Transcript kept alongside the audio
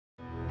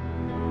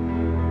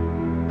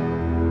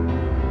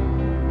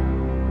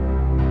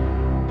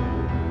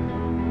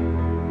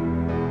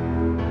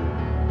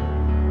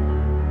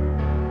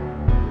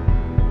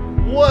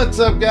What's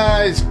up,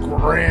 guys?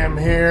 Grim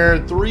here.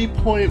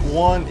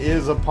 3.1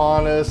 is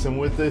upon us, and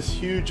with this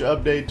huge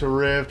update to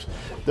Rift,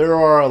 there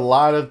are a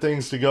lot of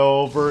things to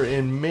go over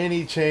and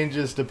many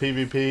changes to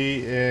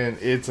PvP, and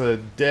it's a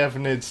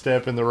definite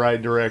step in the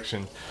right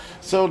direction.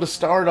 So to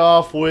start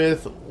off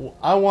with,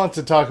 I want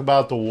to talk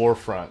about the war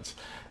fronts.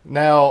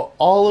 Now,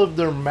 all of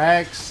their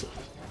max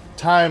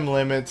time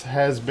limits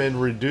has been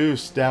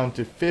reduced down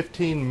to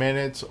 15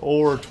 minutes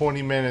or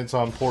 20 minutes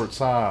on Port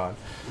Sion.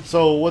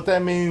 So what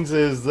that means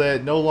is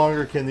that no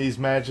longer can these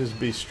matches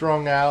be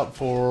strung out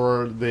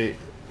for the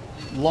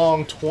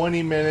long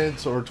 20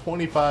 minutes or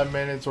 25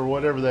 minutes or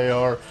whatever they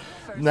are.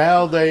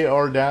 Now they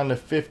are down to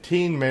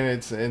 15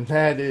 minutes, and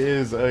that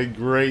is a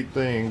great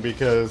thing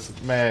because,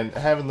 man,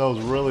 having those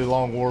really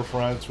long war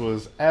fronts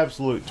was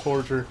absolute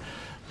torture.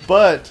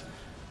 But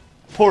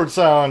Port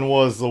Sion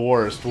was the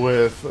worst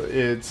with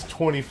its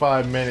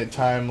 25-minute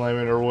time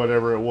limit or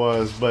whatever it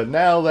was. But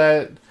now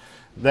that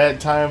that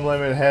time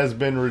limit has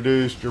been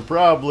reduced, you're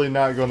probably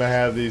not going to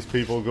have these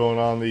people going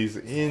on these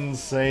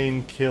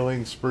insane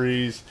killing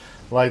sprees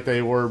like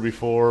they were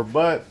before.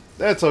 But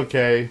that's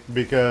okay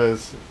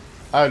because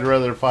I'd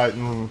rather fight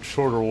in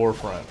shorter war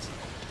fronts.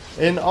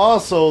 And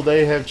also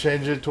they have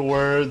changed it to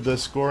where the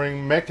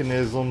scoring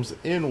mechanisms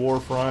in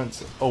war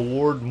fronts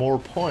award more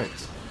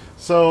points.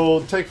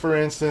 So, take for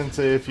instance,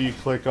 if you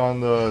click on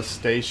the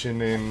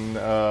station in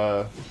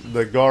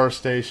the Gar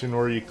station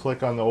where you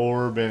click on the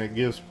orb and it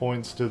gives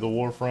points to the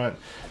warfront,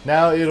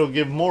 now it'll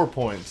give more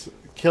points.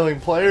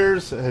 Killing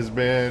players has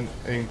been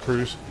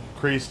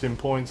increased in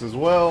points as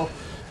well.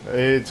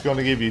 It's going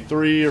to give you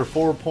 3 or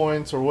 4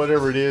 points or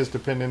whatever it is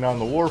depending on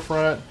the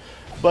warfront.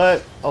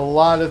 But a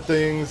lot of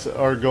things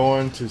are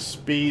going to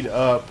speed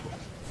up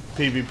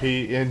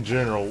PvP in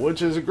general,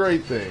 which is a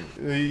great thing.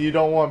 You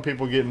don't want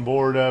people getting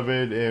bored of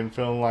it and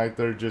feeling like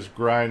they're just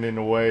grinding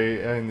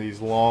away in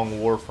these long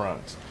war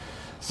fronts.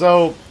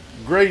 So,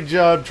 great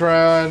job,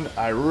 Tron.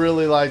 I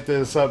really like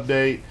this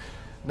update.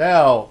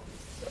 Now,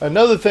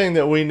 another thing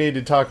that we need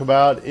to talk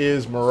about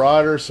is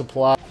Marauder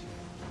supply.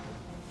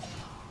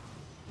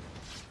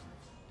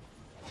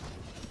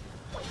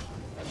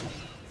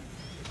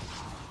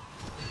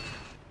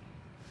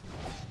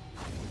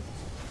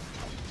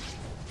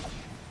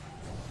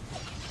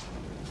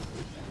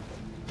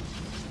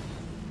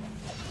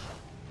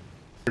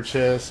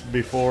 Chest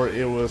before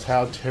it was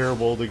how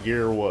terrible the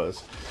gear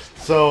was.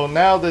 So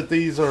now that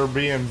these are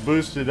being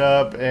boosted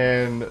up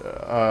and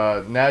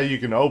now you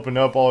can open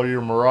up all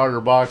your Marauder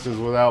boxes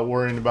without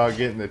worrying about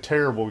getting the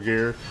terrible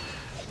gear,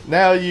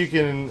 now you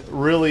can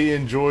really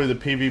enjoy the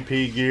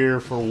PvP gear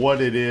for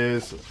what it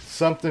is,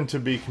 something to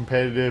be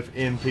competitive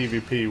in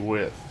PvP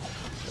with.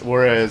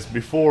 Whereas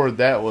before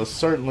that was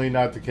certainly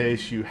not the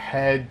case. You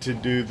had to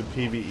do the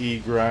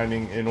PvE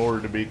grinding in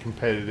order to be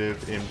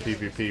competitive in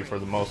PvP for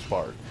the most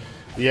part.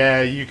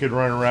 Yeah, you could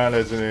run around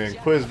as an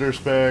Inquisitor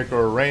spec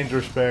or a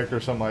Ranger spec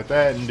or something like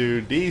that and do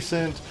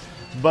decent,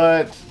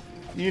 but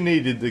you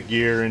needed the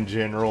gear in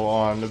general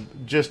on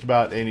just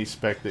about any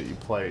spec that you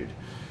played.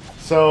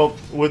 So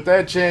with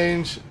that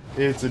change,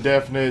 it's a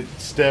definite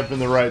step in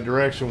the right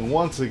direction.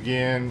 Once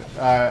again,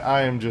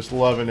 I am just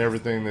loving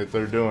everything that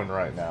they're doing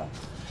right now.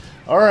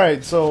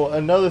 Alright, so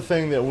another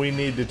thing that we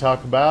need to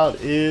talk about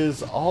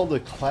is all the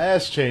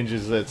class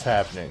changes that's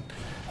happening.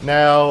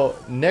 Now,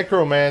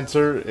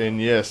 Necromancer, and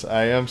yes,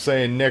 I am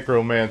saying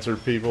Necromancer,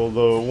 people,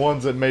 the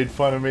ones that made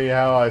fun of me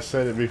how I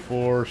said it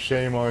before,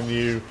 shame on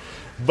you.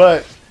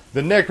 But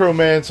the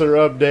Necromancer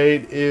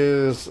update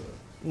is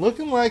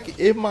looking like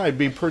it might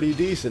be pretty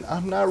decent.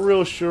 I'm not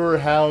real sure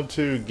how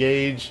to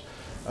gauge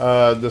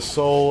the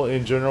soul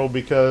in general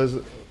because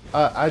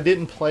I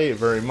didn't play it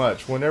very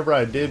much. Whenever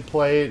I did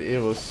play it,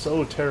 it was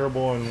so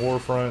terrible in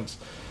Warfronts.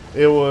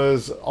 It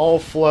was all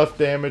fluff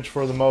damage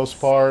for the most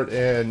part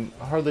and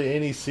hardly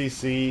any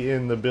CC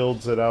in the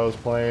builds that I was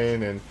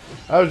playing, and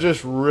I was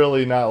just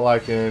really not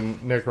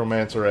liking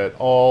Necromancer at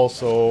all,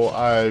 so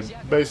I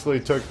basically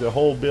took the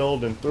whole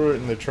build and threw it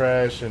in the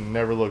trash and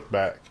never looked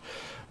back.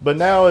 But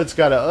now it's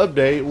got an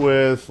update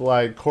with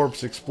like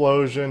Corpse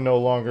Explosion no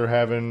longer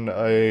having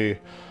a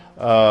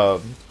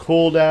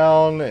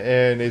cooldown,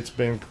 and it's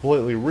been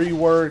completely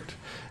reworked.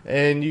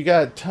 And you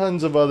got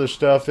tons of other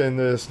stuff in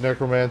this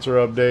Necromancer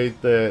update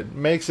that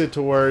makes it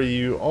to where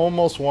you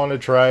almost want to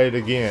try it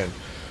again.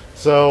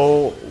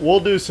 So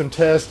we'll do some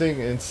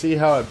testing and see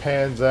how it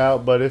pans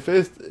out. But if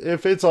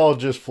it's all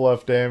just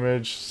fluff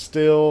damage,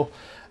 still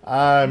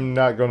I'm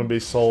not going to be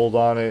sold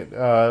on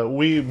it.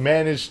 We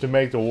managed to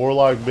make the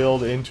Warlock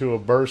build into a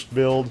burst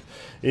build,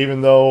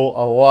 even though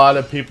a lot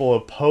of people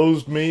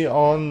opposed me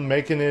on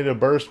making it a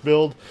burst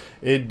build.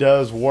 It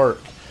does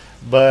work.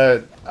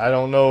 But I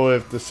don't know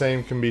if the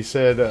same can be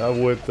said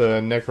with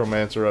the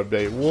Necromancer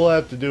update. We'll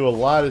have to do a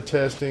lot of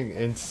testing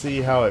and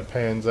see how it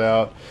pans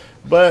out.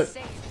 But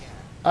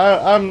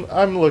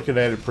I'm looking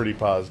at it pretty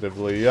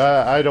positively.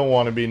 I don't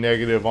want to be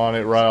negative on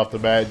it right off the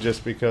bat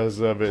just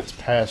because of its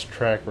past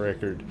track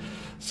record.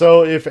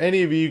 So if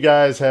any of you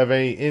guys have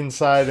any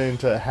insight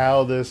into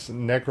how this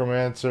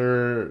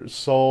Necromancer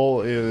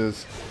soul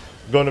is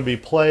going to be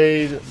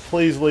played,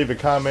 please leave a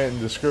comment in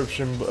the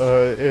description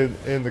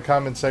in the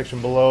comment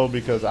section below,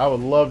 because I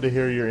would love to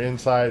hear your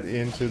insight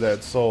into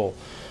that soul.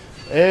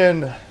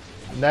 And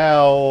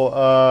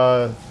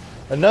now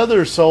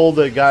another soul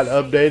that got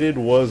updated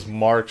was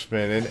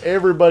Marksman, and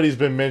everybody's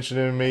been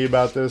mentioning to me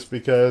about this,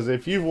 because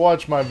if you've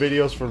watched my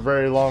videos for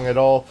very long at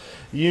all,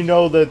 you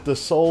know that the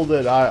soul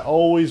that I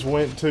always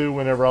went to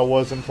whenever I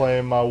wasn't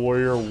playing my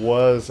warrior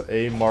was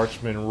a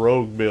Marksman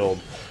rogue build.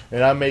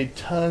 And I made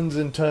tons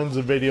and tons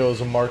of videos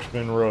of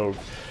Marksman rogue.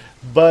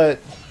 But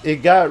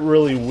it got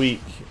really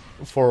weak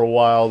for a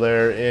while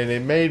there, and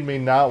it made me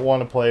not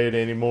want to play it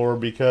anymore,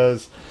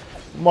 because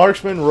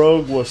Marksman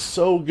rogue was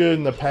so good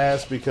in the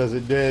past because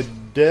it did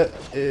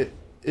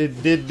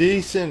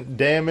decent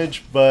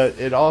damage, but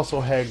it also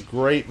had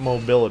great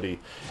mobility.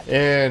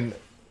 And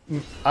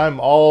I'm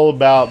all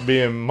about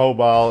being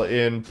mobile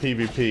in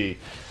PvP.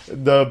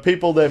 The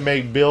people that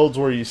make builds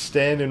where you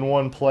stand in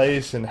one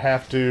place and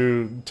have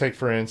to take,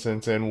 for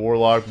instance, in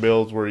Warlock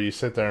builds where you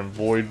sit there and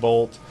void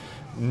bolt,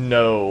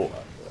 no,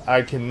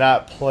 I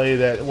cannot play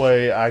that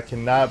way. I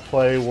cannot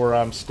play where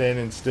I'm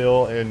standing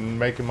still and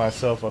making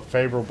myself a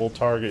favorable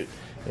target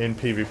in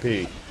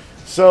PvP.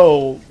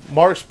 So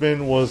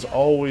Marksman was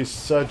always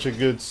such a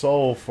good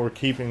soul for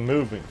keeping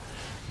moving,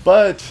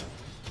 but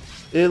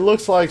it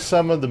looks like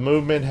some of the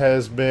movement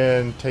has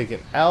been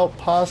taken out,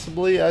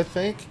 possibly, I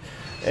think,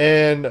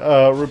 and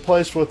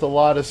replaced with a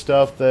lot of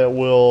stuff that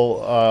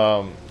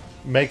will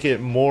make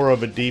it more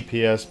of a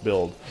DPS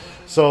build.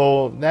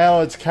 So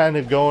now it's kind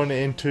of going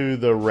into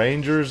the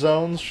Ranger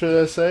zones,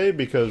 should I say,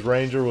 because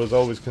Ranger was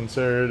always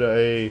considered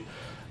a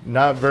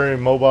not very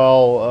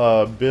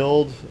mobile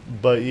build,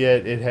 but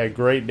yet it had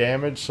great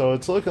damage. So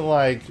it's looking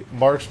like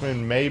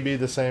Marksman may be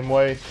the same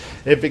way.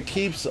 If it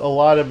keeps a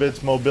lot of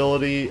its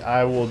mobility,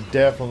 I will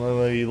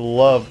definitely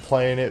love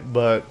playing it,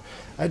 but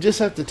I just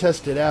have to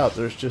test it out.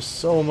 There's just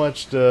so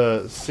much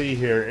to see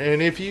here.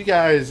 And if you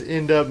guys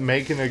end up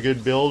making a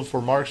good build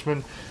for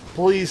Marksman,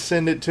 please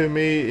send it to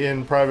me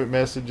in private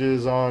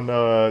messages on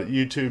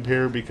YouTube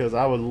here, because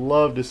I would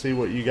love to see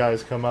what you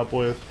guys come up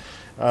with.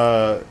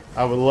 I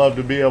would love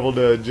to be able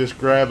to just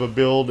grab a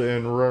build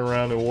and run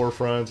around in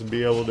Warfronts and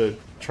be able to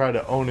try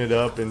to own it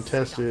up and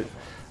test it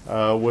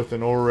with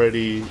an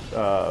already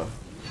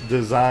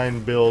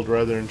designed build,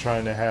 rather than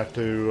trying to have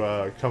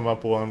to come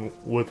up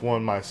with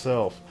one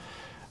myself.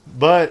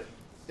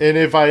 And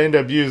if I end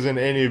up using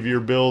any of your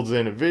builds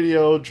in a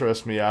video,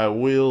 trust me, I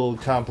will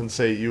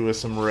compensate you with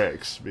some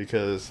wrecks,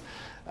 because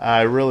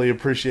I really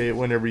appreciate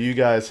whenever you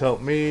guys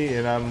help me,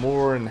 and I'm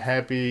more than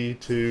happy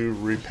to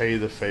repay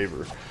the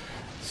favor.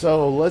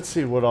 So let's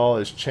see what all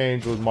has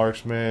changed with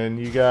Marksman.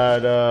 You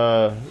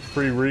got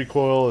free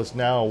recoil is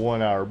now a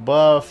 1 hour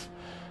buff.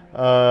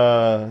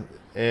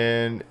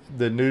 And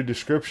the new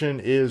description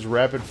is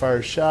rapid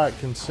fire shot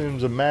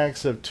consumes a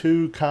max of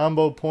 2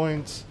 combo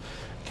points.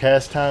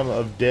 Cast time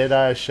of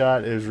Deadeye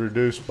shot is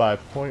reduced by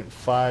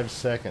 0.5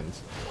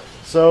 seconds.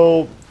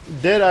 So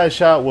Deadeye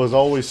shot was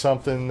always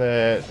something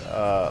that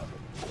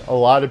a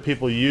lot of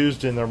people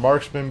used in their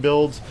Marksman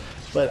builds,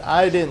 but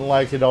I didn't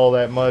like it all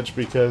that much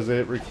because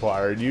it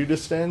required you to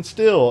stand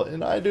still,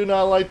 and I do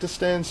not like to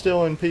stand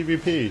still in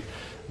PvP.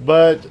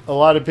 But a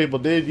lot of people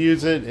did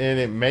use it, and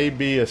it may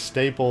be a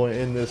staple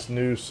in this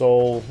new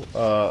soul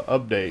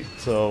update.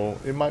 So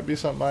it might be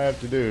something I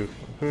have to do.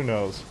 Who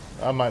knows?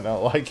 I might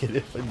not like it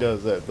if it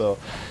does that, though.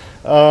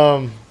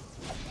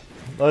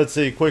 Let's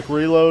see. Quick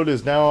reload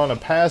is now on a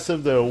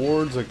passive that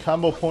awards a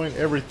combo point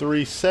every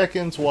 3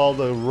 seconds while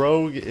the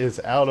rogue is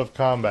out of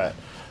combat.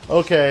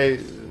 Okay,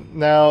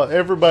 now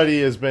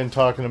everybody has been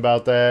talking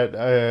about that.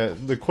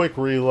 The quick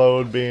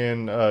reload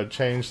being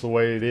changed the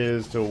way it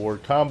is to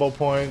award combo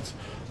points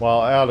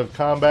while out of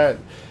combat.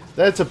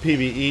 That's a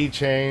PvE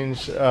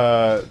change.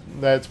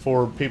 That's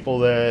for people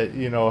that,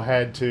 you know,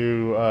 had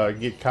to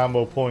get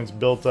combo points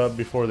built up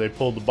before they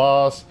pulled the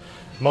boss.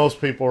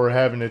 Most people are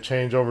having to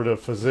change over to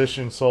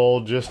Physician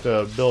Soul just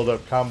to build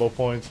up combo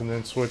points and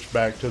then switch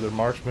back to their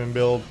Marksman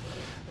build.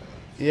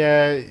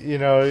 Yeah, you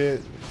know,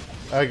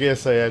 I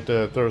guess they had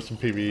to throw some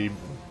PvE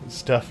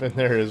stuff in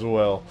there as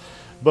well.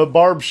 But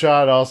Barb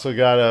Shot also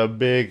got a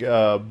big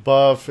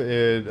buff.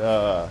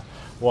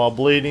 While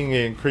bleeding,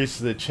 it increases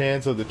the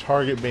chance of the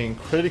target being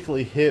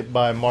critically hit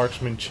by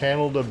Marksman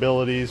channeled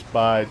abilities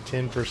by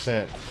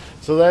 10%.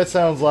 So that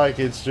sounds like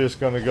it's just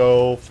going to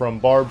go from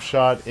Barb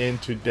Shot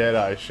into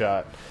Deadeye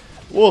Shot.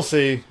 We'll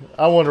see.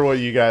 I wonder what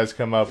you guys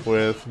come up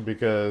with,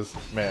 because,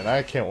 man,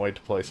 I can't wait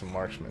to play some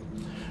Marksman.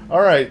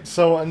 Alright,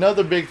 so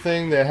another big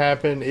thing that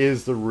happened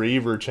is the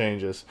Reaver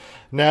changes.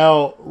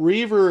 Now,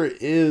 Reaver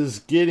is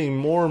getting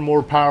more and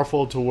more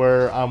powerful to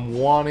where I'm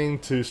wanting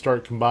to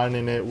start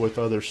combining it with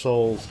other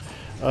souls.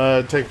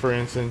 Take, for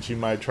instance, you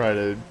might try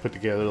to put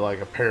together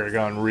like a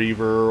Paragon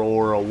Reaver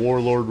or a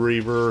Warlord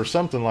Reaver or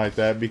something like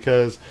that,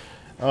 because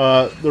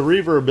the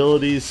Reaver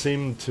abilities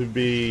seem to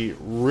be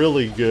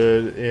really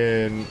good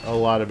in a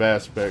lot of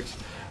aspects.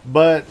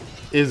 But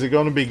is it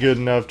going to be good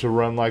enough to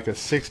run like a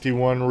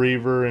 61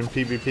 Reaver in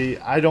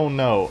PvP? I don't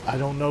know. I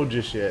don't know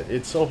just yet.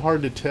 It's so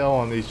hard to tell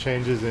on these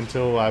changes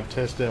until I've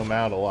tested them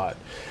out a lot.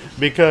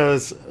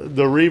 Because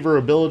the Reaver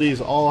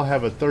abilities all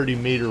have a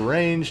 30-meter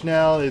range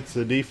now. It's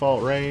the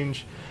default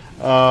range.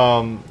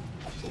 One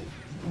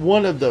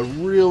of the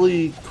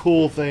really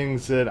cool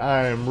things that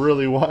I am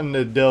really wanting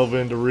to delve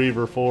into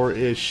Reaver for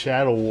is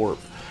Shadow Warp.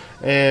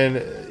 And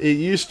it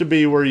used to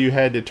be where you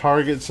had to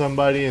target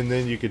somebody and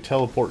then you could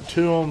teleport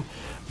to them.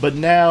 But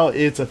now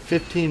it's a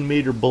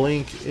 15-meter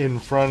blink in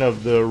front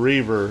of the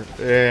Reaver,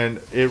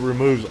 and it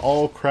removes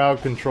all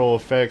crowd control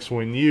effects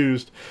when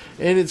used,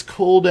 and its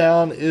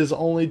cooldown is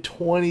only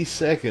 20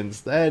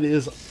 seconds. That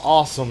is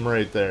awesome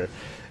right there.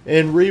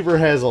 And Reaver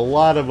has a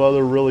lot of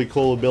other really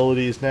cool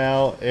abilities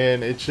now,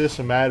 and it's just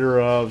a matter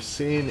of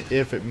seeing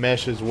if it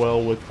meshes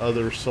well with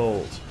other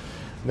souls.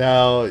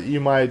 Now, you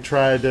might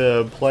try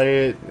to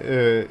play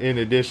it in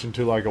addition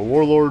to like a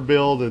Warlord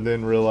build and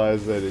then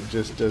realize that it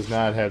just does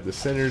not have the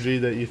synergy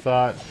that you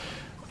thought.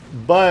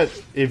 But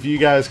if you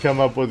guys come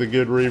up with a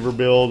good Reaver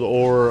build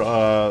or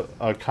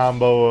a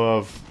combo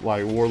of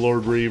like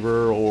Warlord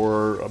Reaver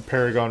or a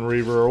Paragon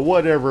Reaver or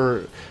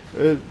whatever,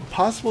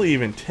 possibly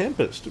even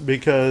Tempest,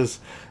 because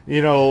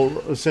you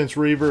know, since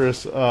Reaver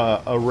is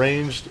a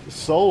ranged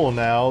soul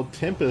now,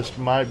 Tempest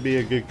might be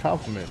a good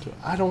complement to it.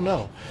 I don't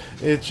know.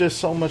 It's just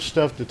so much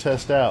stuff to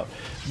test out.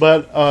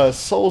 But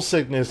Soul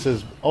Sickness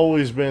has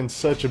always been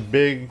such a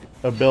big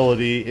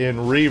ability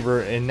in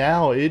Reaver, and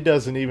now it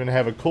doesn't even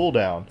have a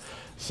cooldown.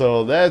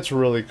 So that's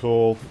really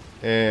cool.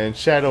 And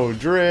Shadow of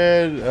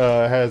Dread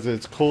has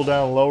its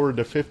cooldown lowered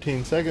to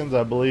 15 seconds.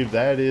 I believe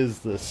that is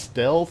the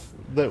stealth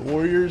that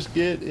warriors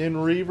get in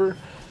Reaver.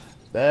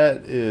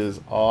 That is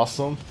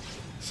awesome.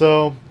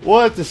 So we'll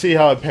have to see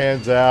how it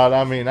pans out.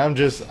 I mean, I'm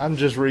just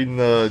reading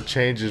the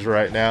changes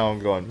right now and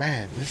going,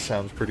 man, this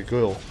sounds pretty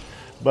cool.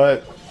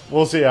 But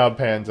we'll see how it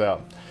pans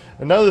out.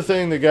 Another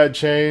thing that got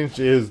changed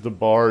is the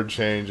bard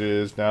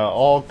changes. Now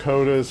all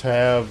Kotas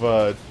have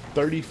a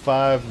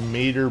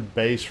 35-meter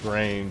base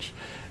range,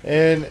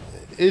 and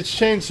it's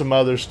changed some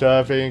other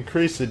stuff. It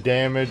increased the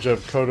damage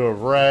of Kota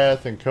of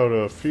Wrath and Kota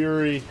of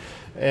Fury,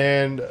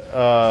 and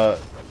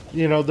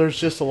you know, there's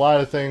just a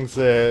lot of things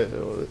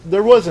that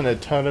there wasn't a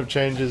ton of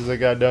changes that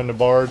got done to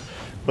Bard,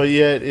 but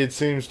yet it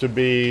seems to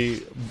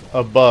be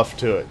a buff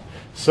to it.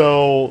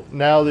 So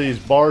now these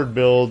Bard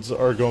builds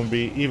are going to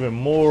be even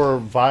more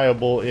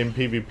viable in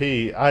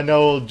PvP. I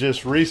know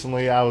just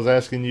recently I was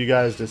asking you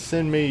guys to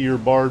send me your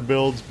Bard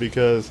builds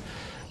because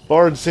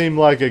Bard seemed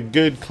like a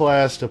good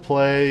class to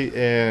play,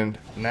 and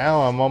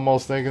now I'm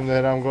almost thinking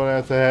that I'm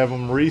going to have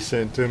them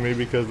resent to me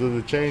because of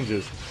the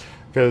changes.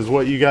 Because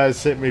what you guys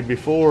sent me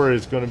before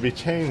is going to be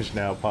changed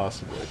now,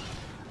 possibly.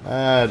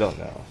 I don't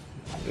know.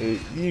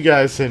 You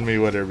guys send me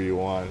whatever you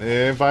want.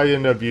 And if I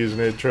end up using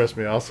it, trust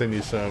me, I'll send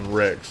you some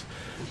Rex.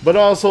 But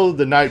also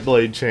the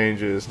Nightblade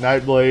changes.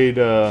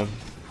 Nightblade,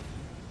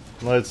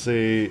 let's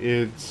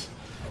see,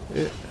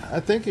 I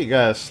think it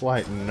got a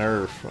slight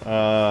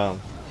nerf.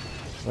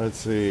 Let's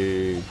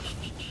see.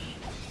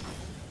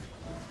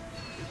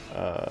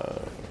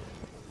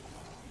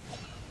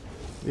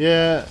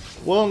 Yeah,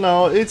 well,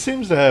 no, it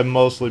seems to have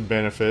mostly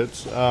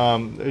benefits.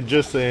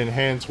 Just the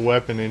enhanced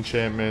weapon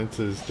enchantments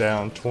is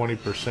down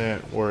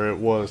 20% where it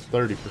was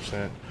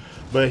 30%.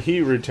 But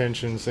heat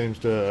retention seems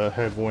to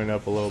have went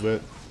up a little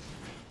bit.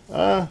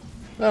 I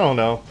don't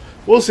know.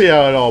 We'll see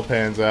how it all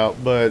pans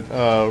out. But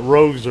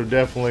rogues are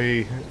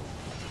definitely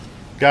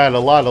got a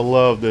lot of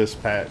love this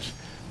patch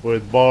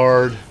with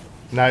Bard,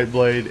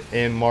 Nightblade,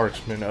 and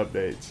Marksman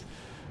updates.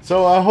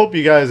 So I hope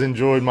you guys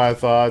enjoyed my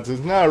thoughts.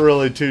 It's not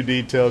really too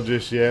detailed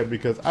just yet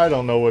because I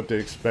don't know what to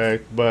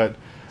expect, but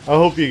I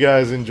hope you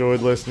guys enjoyed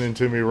listening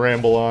to me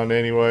ramble on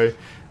anyway.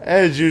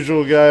 As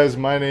usual, guys,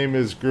 my name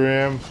is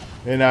Grim,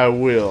 and I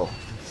will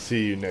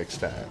see you next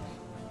time.